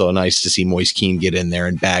was also nice to see Moise Kean get in there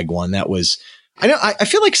and bag one. That was, I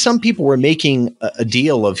feel like some people were making a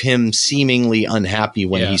deal of him seemingly unhappy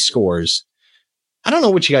when he scores. I don't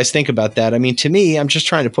know what you guys think about that. I mean, to me, I'm just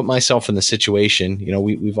trying to put myself in the situation.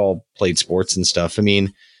 We've all played sports and stuff. I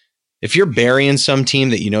mean, if you're burying some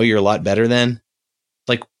team that you're a lot better than,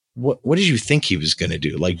 like, what did you think he was going to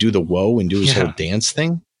do? Like, do the whoa and do his whole dance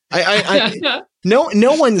thing? No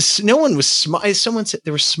one was smiling. Someone said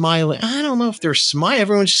they were smiling. I don't know if they're smiling.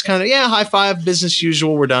 Everyone's just kind of, high five, business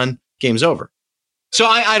usual. We're done. Game's over. So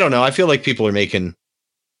I don't know. I feel like people are making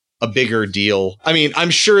a bigger deal. I mean,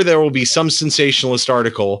 I'm sure there will be some sensationalist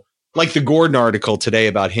article like the Gordon article today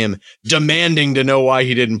about him demanding to know why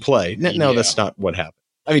he didn't play. No, that's not what happened.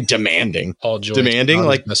 I mean, demanding,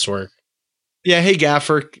 like this work. Yeah. Hey,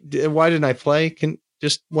 Gaffer, why didn't I play?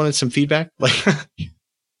 Just wanted some feedback. Like,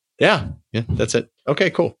 yeah, that's it.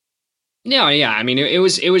 Okay, cool. Yeah. I mean, it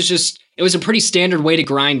was a pretty standard way to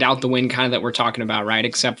grind out the win, kind of that we're talking about, right?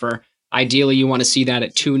 Except for, ideally, you want to see that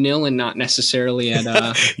at 2-0 and not necessarily at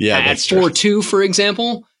at 4-2, for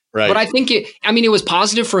example. Right. But I think it was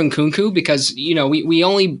positive for Nkunku because, we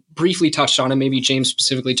only briefly touched on it. Maybe James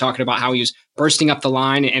specifically talking about how he was bursting up the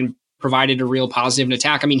line and provided a real positive in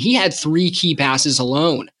attack. I mean, he had 3 key passes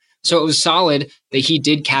alone. So it was solid that he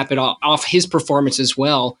did cap it off his performance as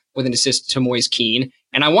well with an assist to Moise Kean.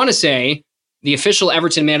 And I want to say the official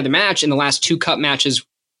Everton man of the match in the last 2 cup matches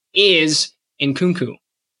is Nkunku.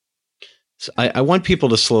 So I want people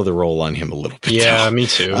to slow the roll on him a little bit. Yeah, me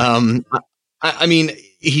too. I mean,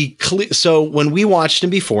 so when we watched him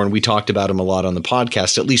before and we talked about him a lot on the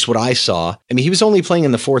podcast, at least what I saw, I mean, he was only playing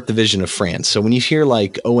in the 4th division of France. So when you hear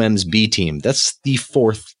like OM's B team, that's the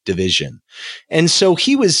 4th division. And so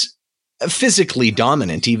he was physically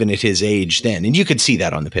dominant even at his age then. And you could see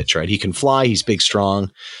that on the pitch, right? He can fly. He's big,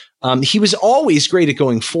 strong. He was always great at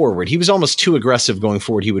going forward. He was almost too aggressive going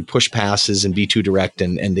forward. He would push passes and be too direct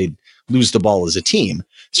and they'd lose the ball as a team.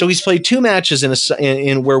 So he's played 2 matches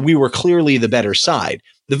in where we were clearly the better side.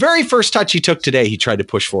 The very first touch he took today, he tried to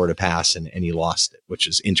push forward a pass and he lost it, which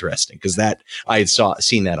is interesting because that I had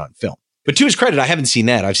seen that on film. But to his credit, I haven't seen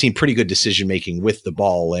that. I've seen pretty good decision making with the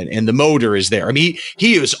ball and the motor is there. I mean,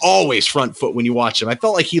 he is always front foot when you watch him. I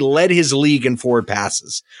felt like he led his league in forward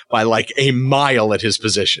passes by like a mile at his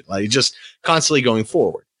position, like just constantly going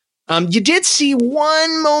forward. You did see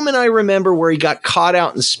one moment I remember where he got caught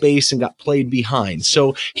out in space and got played behind.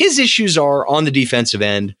 So his issues are on the defensive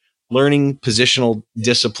end, learning positional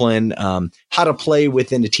discipline, how to play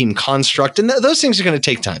within a team construct. And those things are going to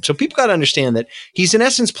take time. So people got to understand that he's in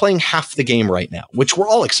essence playing half the game right now, which we're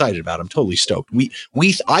all excited about. I'm totally stoked.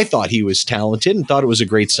 I thought he was talented and thought it was a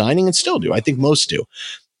great signing and still do. I think most do,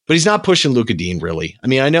 but he's not pushing Luka Dean really. I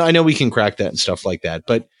mean, I know we can crack that and stuff like that,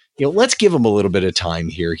 but let's give him a little bit of time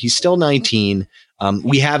here. He's still 19.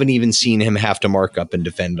 We haven't even seen him have to mark up and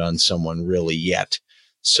defend on someone really yet.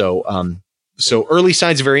 So early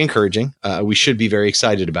signs are very encouraging. We should be very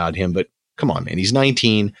excited about him, but come on, man. He's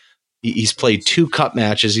 19. He's played 2 cup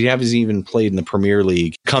matches. He hasn't even played in the Premier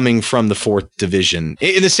League, coming from the 4th division.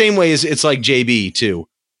 In the same way as it's like JB too,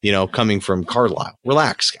 coming from Carlisle.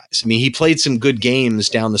 Relax, guys. I mean, he played some good games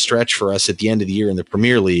down the stretch for us at the end of the year in the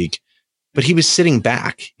Premier League, but he was sitting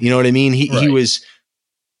back. You know what I mean? He was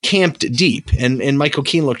camped deep, and Michael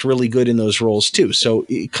Keane looked really good in those roles too. So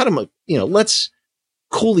cut him, let's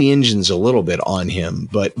cool the engines a little bit on him,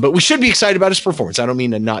 but we should be excited about his performance. I don't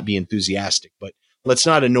mean to not be enthusiastic, but let's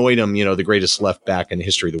not anoint him, the greatest left back in the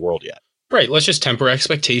history of the world yet. Right. Let's just temper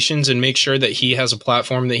expectations and make sure that he has a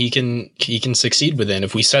platform that he can succeed within.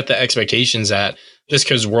 If we set the expectations at this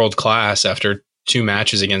kid's world class after 2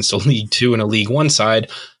 matches against a League 2 and a League 1 side,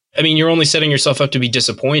 I mean, you're only setting yourself up to be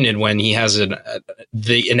disappointed when he has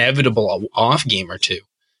the inevitable off game or two.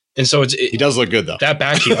 And so he does look good though. That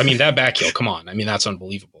back heel, come on. I mean, that's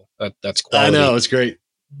unbelievable. That's quality. I know, it's great.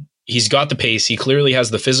 He's got the pace. He clearly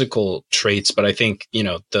has the physical traits, but I think,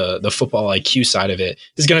 the football IQ side of it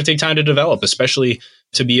is going to take time to develop, especially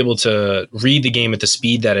to be able to read the game at the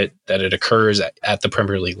speed that it occurs at the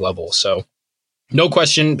Premier League level. So no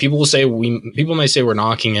question. People might say we're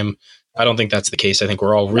knocking him. I don't think that's the case. I think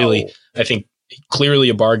we're all I think clearly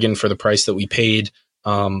a bargain for the price that we paid,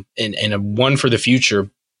 and a one for the future.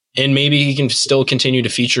 And maybe he can still continue to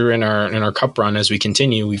feature in our cup run as we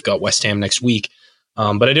continue. We've got West Ham next week.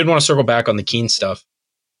 But I did want to circle back on the Keane stuff.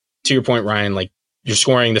 To your point, Ryan, like you're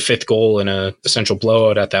scoring the 5th goal in a essential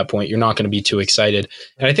blowout at that point. You're not going to be too excited.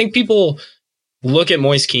 And I think people look at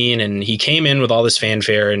Moise Keane and he came in with all this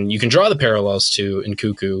fanfare, and you can draw the parallels to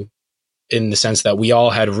Nkunku in the sense that we all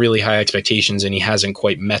had really high expectations and he hasn't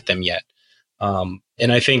quite met them yet.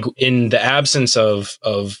 And I think in the absence of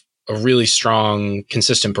a really strong,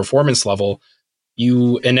 consistent performance level,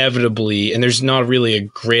 you inevitably, and there's not really a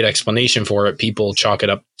great explanation for it, people chalk it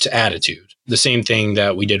up to attitude. The same thing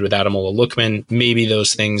that we did with Ademola Lookman. Maybe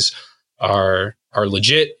those things are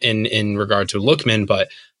legit in regard to Lookman, but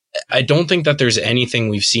I don't think that there's anything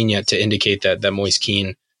we've seen yet to indicate that Moise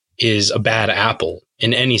Keane is a bad apple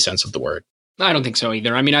in any sense of the word. I don't think so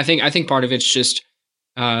either. I mean, I think part of it's just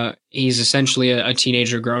he's essentially a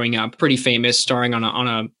teenager growing up, pretty famous, starring on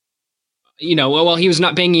a he was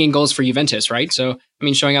not banging in goals for Juventus, right? So, I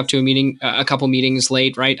mean, showing up to a meeting, a couple meetings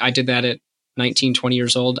late, right? I did that at 19, 20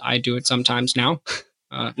 years old. I do it sometimes now.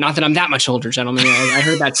 Not that I'm that much older, gentlemen. I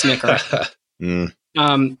heard that snicker.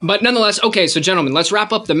 But nonetheless, okay, so gentlemen, let's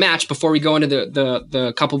wrap up the match before we go into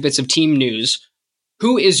the couple bits of team news.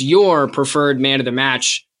 Who is your preferred man of the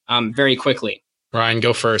match? Very quickly. Ryan,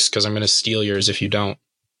 go first, because I'm going to steal yours if you don't.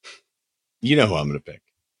 You know who I'm going to pick.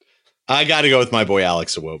 I got to go with my boy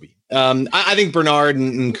Alex Iwobi. I think Bernard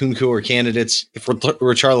and Nkunku are candidates. If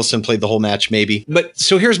Richarlison played the whole match, maybe. But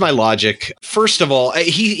so here's my logic. First of all,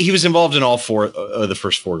 he was involved in all 4 of the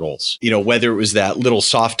first 4 goals. Whether it was that little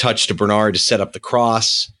soft touch to Bernard to set up the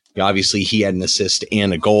cross. Obviously, he had an assist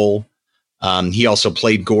and a goal. He also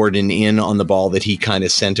played Gordon in on the ball that he kind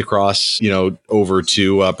of sent across, over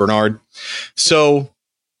to Bernard. So,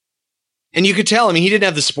 and you could tell, I mean, he didn't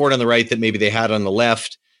have the support on the right that maybe they had on the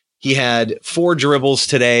left. He had 4 dribbles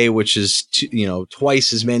today, which is,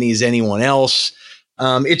 twice as many as anyone else.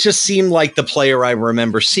 It just seemed like the player I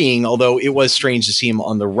remember seeing, although it was strange to see him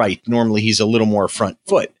on the right. Normally, he's a little more front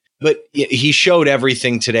foot. But he showed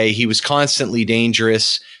everything today. He was constantly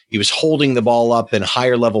dangerous. He was holding the ball up in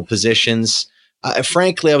higher level positions.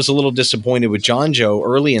 Frankly, I was a little disappointed with Jonjo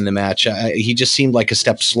early in the match. He just seemed like a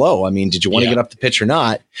step slow. I mean, did you want to get up the pitch or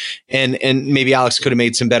not? And maybe Alex could have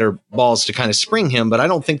made some better balls to kind of spring him, but I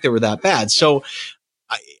don't think they were that bad. So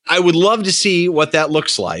I would love to see what that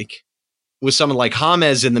looks like with someone like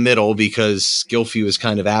James in the middle, because Gylfi was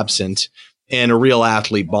kind of absent, and a real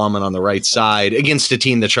athlete bombing on the right side against a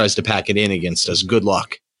team that tries to pack it in against us. Good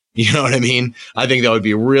luck. You know what I mean? I think that would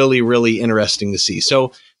be really, really interesting to see.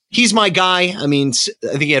 So he's my guy. I mean, I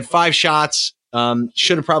think he had 5 shots.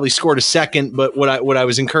 Should have probably scored a second, but what I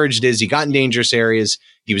was encouraged is he got in dangerous areas.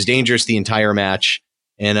 He was dangerous the entire match,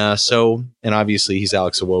 And obviously he's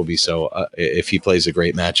Alex Iwobi. So if he plays a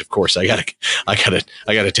great match, of course I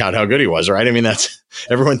gotta tout how good he was, right? I mean, that's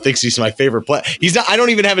everyone thinks he's my favorite player. He's not. I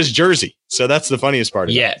don't even have his jersey, so that's the funniest part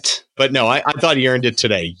of it. But no, I thought he earned it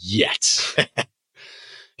today. Yet.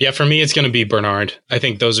 Yeah, for me, it's going to be Bernard. I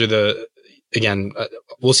think those are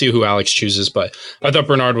we'll see who Alex chooses, but I thought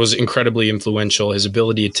Bernard was incredibly influential. His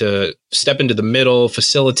ability to step into the middle,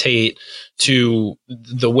 facilitate, to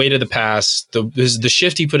the weight of the pass, the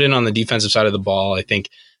shift he put in on the defensive side of the ball. I think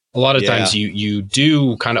a lot of times you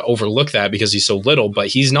do kind of overlook that because he's so little, but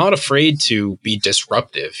he's not afraid to be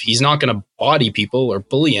disruptive. He's not going to body people or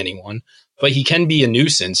bully anyone, but he can be a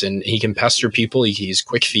nuisance and he can pester people. He's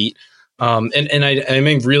quick feet. I'm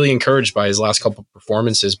really encouraged by his last couple of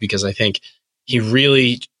performances because I think he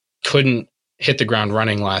really couldn't hit the ground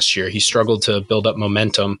running last year. He struggled to build up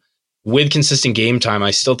momentum. With consistent game time,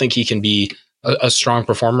 I still think he can be a strong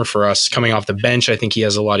performer for us. Coming off the bench, I think he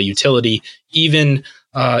has a lot of utility, even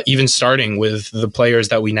starting with the players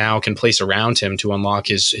that we now can place around him to unlock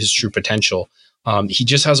his true potential. He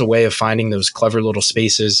just has a way of finding those clever little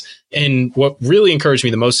spaces. And what really encouraged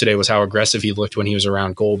me the most today was how aggressive he looked when he was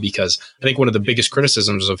around goal, because I think one of the biggest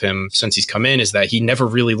criticisms of him since he's come in is that he never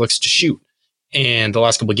really looks to shoot. And the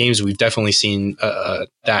last couple of games, we've definitely seen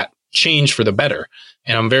that change for the better.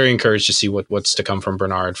 And I'm very encouraged to see what's to come from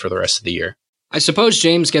Bernard for the rest of the year. I suppose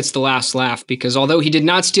James gets the last laugh because although he did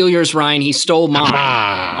not steal yours, Ryan, he stole mine.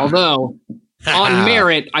 Although, on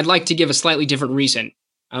merit, I'd like to give a slightly different reason.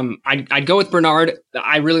 I'd go with Bernard.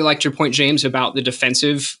 I really liked your point, James, about the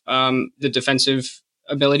defensive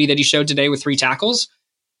ability that he showed today with 3 tackles.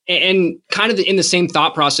 And kind of in the same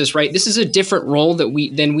thought process, right? This is a different role than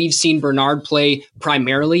we've seen Bernard play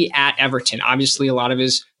primarily at Everton. Obviously,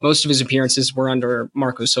 most of his appearances were under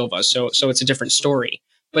Marco Silva, so it's a different story.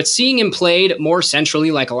 But seeing him played more centrally,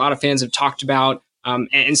 like a lot of fans have talked about,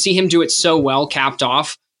 and see him do it so well, capped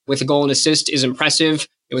off with a goal and assist, is impressive.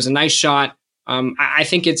 It was a nice shot. I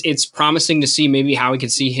think it's promising to see maybe how we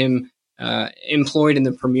could see him employed in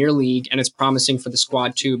the Premier League, and it's promising for the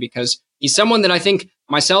squad too, because he's someone that I think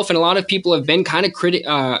myself and a lot of people have been kind of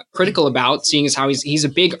critical about, seeing as how he's a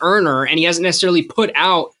big earner and he hasn't necessarily put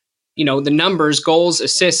out, the numbers, goals,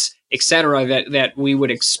 assists, etc. that we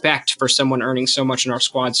would expect for someone earning so much in our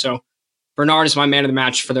squad. So Bernard is my man of the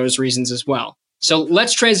match for those reasons as well. So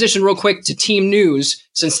let's transition real quick to team news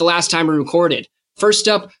since the last time we recorded. First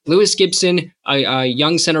up, Lewis Gibson, a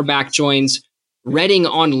young center back, joins Reading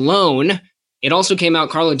on loan. It also came out,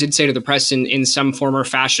 Carlo did say to the press in some form or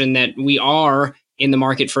fashion that we are in the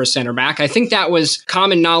market for a center back. I think that was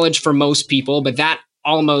common knowledge for most people, but that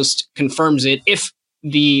almost confirms it if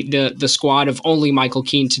the squad of only Michael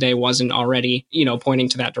Keane today wasn't already, pointing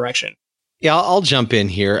to that direction. Yeah, I'll jump in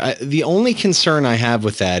here. The only concern I have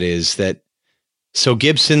with that is that, so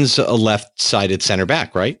Gibson's a left-sided center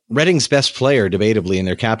back, right? Reading's best player, debatably, and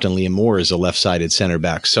their captain, Liam Moore, is a left-sided center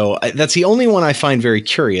back. So that's the only one I find very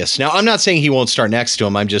curious. Now, I'm not saying he won't start next to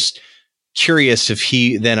him. I'm just curious if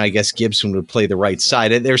I guess Gibson would play the right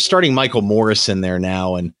side. They're starting Michael Morrison there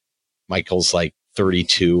now, and Michael's like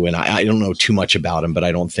 32, and I don't know too much about him, but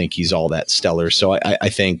I don't think he's all that stellar. So I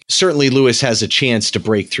think certainly Lewis has a chance to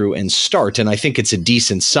break through and start, and I think it's a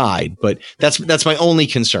decent side, but that's my only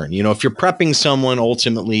concern. If you're prepping someone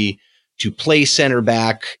ultimately to play center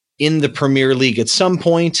back in the Premier League at some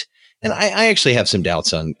point, and I actually have some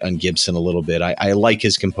doubts on Gibson a little bit. I like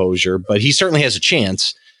his composure, but he certainly has a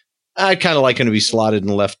chance. I kind of like him to be slotted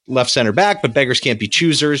in left center back, but beggars can't be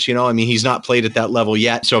choosers. He's not played at that level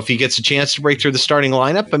yet. So if he gets a chance to break through the starting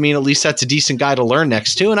lineup, at least that's a decent guy to learn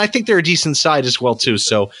next to. And I think they're a decent side as well, too.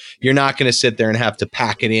 So you're not going to sit there and have to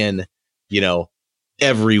pack it in,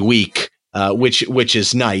 every week, which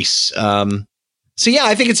is nice. So yeah,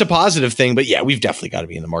 I think it's a positive thing, but yeah, we've definitely got to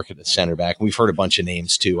be in the market at center back. We've heard a bunch of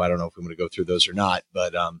names too. I don't know if I'm going to go through those or not,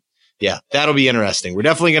 but yeah, that'll be interesting. We're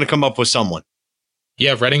definitely going to come up with someone.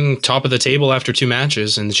 Yeah, Reading top of the table after 2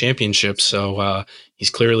 matches in the championship, so he's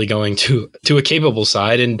clearly going to a capable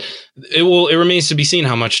side, and it remains to be seen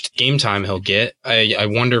how much game time he'll get. I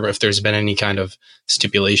wonder if there's been any kind of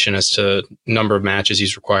stipulation as to number of matches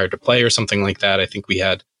he's required to play or something like that. I think we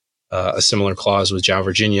had a similar clause with João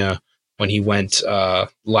Virginia when he went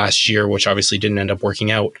last year, which obviously didn't end up working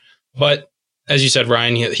out. But as you said,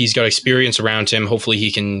 Ryan, he's got experience around him. Hopefully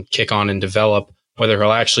he can kick on and develop. Whether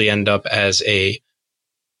he'll actually end up as a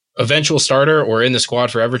eventual starter or in the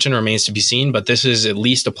squad for Everton remains to be seen, but this is at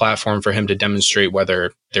least a platform for him to demonstrate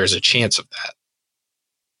whether there's a chance of that.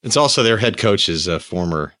 It's also their head coach is a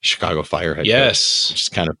former Chicago Fire head coach, which is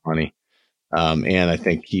kind of funny. And I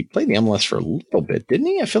think he played the MLS for a little bit, didn't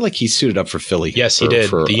he? I feel like he suited up for Philly. Yes, he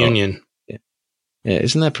did. The Union. Yeah,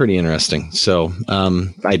 isn't that pretty interesting? So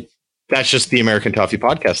that's just the American Toffee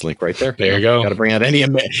podcast link right there. There you go. Got to bring out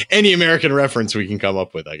any American reference we can come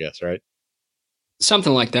up with, I guess, right?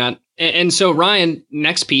 Something like that. And so, Ryan,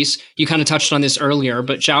 next piece, you kind of touched on this earlier,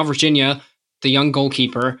 but João Virginia, the young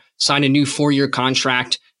goalkeeper, signed a new 4-year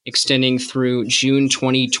contract extending through June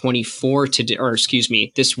 2024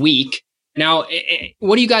 this week. Now,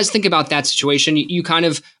 what do you guys think about that situation? You kind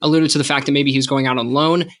of alluded to the fact that maybe he was going out on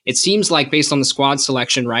loan. It seems like based on the squad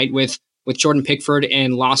selection, right, with Jordan Pickford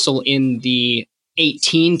and Lossell in the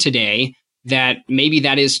 18 today, that maybe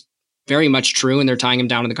that is very much true, and they're tying him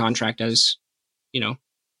down to the contract as,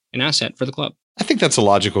 an asset for the club. I think that's a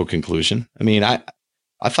logical conclusion. I mean, I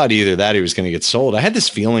thought either that or he was going to get sold. I had this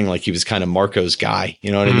feeling like he was kind of Marco's guy.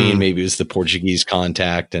 You know what I mean? Maybe it was the Portuguese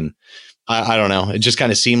contact, and I don't know. It just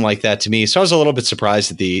kind of seemed like that to me. So I was a little bit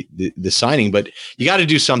surprised at the signing, but you got to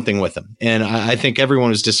do something with him. And I think everyone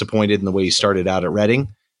was disappointed in the way he started out at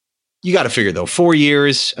Reading. You got to figure, though, 4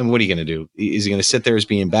 years. And what are you going to do? Is he going to sit there as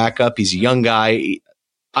being backup? He's a young guy.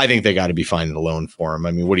 I think they got to be finding a loan for him.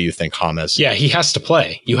 I mean, what do you think, James? Yeah, he has to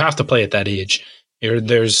play. You have to play at that age.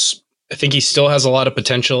 I think he still has a lot of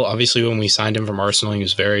potential. Obviously, when we signed him from Arsenal, he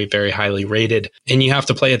was very, very highly rated. And you have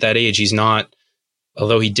to play at that age. He's not,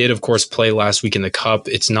 although he did, of course, play last week in the Cup,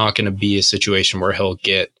 it's not going to be a situation where he'll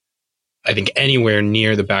get, I think, anywhere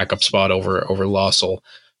near the backup spot over Lossell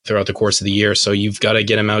throughout the course of the year. So you've got to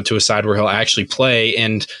get him out to a side where he'll actually play.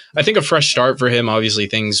 And I think a fresh start for him. Obviously,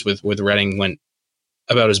 things with Reading went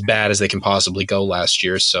about as bad as they can possibly go last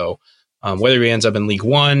year. So whether he ends up in League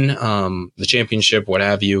One, the Championship, what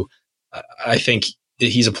have you, I think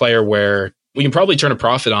he's a player where we can probably turn a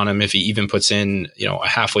profit on him if he even puts in, a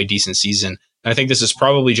halfway decent season. And I think this is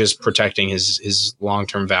probably just protecting his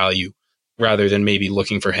long-term value rather than maybe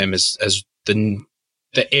looking for him as the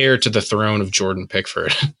heir to the throne of Jordan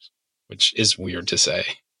Pickford, which is weird to say.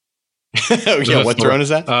 Yeah, what throne is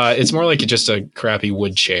that? It's more like just a crappy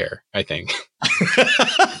wood chair, I think.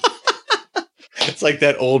 It's like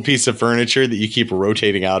that old piece of furniture that you keep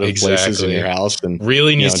rotating out of places in your house, and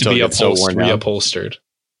really needs to be reupholstered.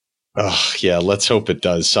 Oh, yeah, let's hope it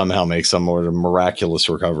does somehow make some more miraculous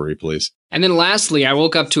recovery, please. And then lastly, I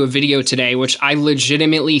woke up to a video today, which I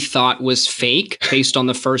legitimately thought was fake based on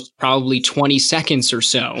the first probably 20 seconds or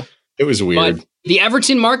so. It was weird. But the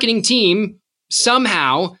Everton marketing team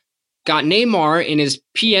somehow got Neymar in his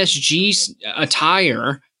PSG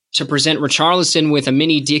attire to present Richarlison with a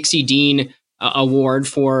mini Dixie Dean award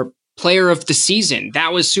for Player of the Season.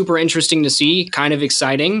 That was super interesting to see, kind of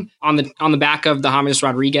exciting on the back of the James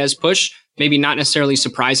Rodriguez push. Maybe not necessarily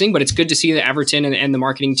surprising, but it's good to see that Everton and the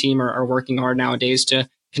marketing team are working hard nowadays to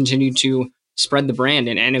continue to spread the brand.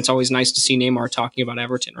 And it's always nice to see Neymar talking about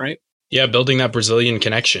Everton, right? Yeah, building that Brazilian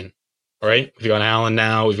connection, right? We've got Alan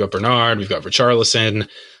now, we've got Bernard, we've got Richarlison,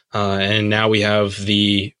 and now we have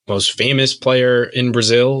the most famous player in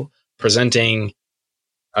Brazil presenting.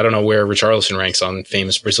 I don't know where Richarlison ranks on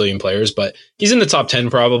famous Brazilian players, but he's in the top 10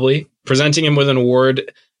 probably. Presenting him with an award,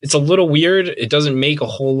 it's a little weird. It doesn't make a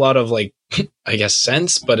whole lot of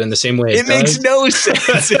sense, but in the same way it makes no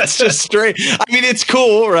sense. It's just straight. I mean, it's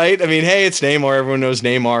cool, right? I mean, hey, it's Neymar. Everyone knows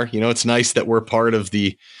Neymar. It's nice that we're part of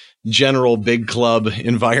the general big club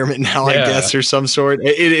environment now, I guess, or some sort.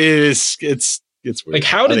 It is. It's weird. Like,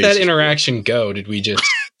 how did that interaction go? Did we just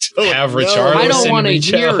have Richarlison? I don't want to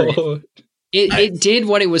hear it. It did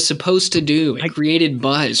what it was supposed to do. It created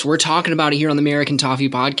buzz. We're talking about it here on the American Toffee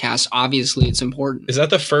Podcast. Obviously, it's important. Is that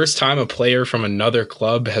the first time a player from another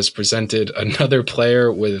club has presented another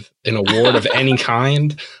player with an award of any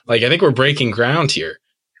kind? I think we're breaking ground here.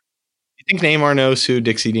 You think Neymar knows who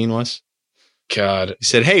Dixie Dean was? God. He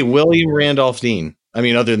said, hey, William Randolph Dean. I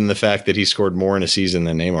mean, other than the fact that he scored more in a season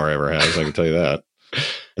than Neymar ever has, I can tell you that.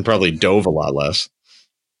 And probably dove a lot less.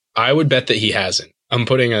 I would bet that he hasn't. I'm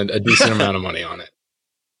putting a decent amount of money on it.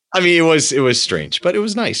 I mean, it was strange, but it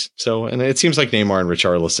was nice. So, and it seems like Neymar and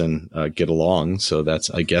Richarlison get along. So that's,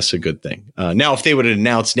 I guess, a good thing. Now, if they would have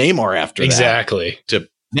announced Neymar after that, then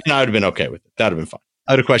I would have been okay with it. That would have been fine.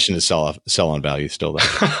 I would have questioned his sell on value still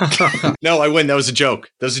though. No, I wouldn't. That was a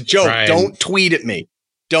joke. That was a joke. Ryan. Don't tweet at me.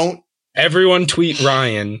 Don't. Everyone tweet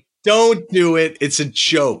Ryan. Don't do it. It's a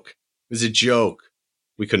joke. It was a joke.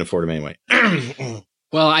 We couldn't afford him anyway.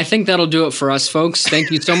 Well, I think that'll do it for us, folks.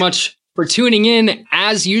 Thank you so much for tuning in.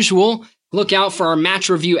 As usual, look out for our match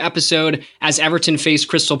review episode as Everton face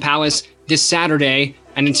Crystal Palace this Saturday.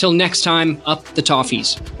 And until next time, up the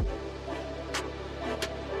Toffees.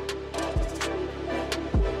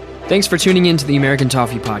 Thanks for tuning in to the American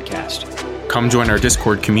Toffee Podcast. Come join our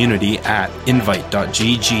Discord community at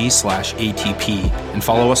invite.gg/ATP and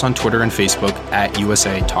follow us on Twitter and Facebook at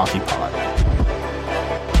USA Toffee Pod.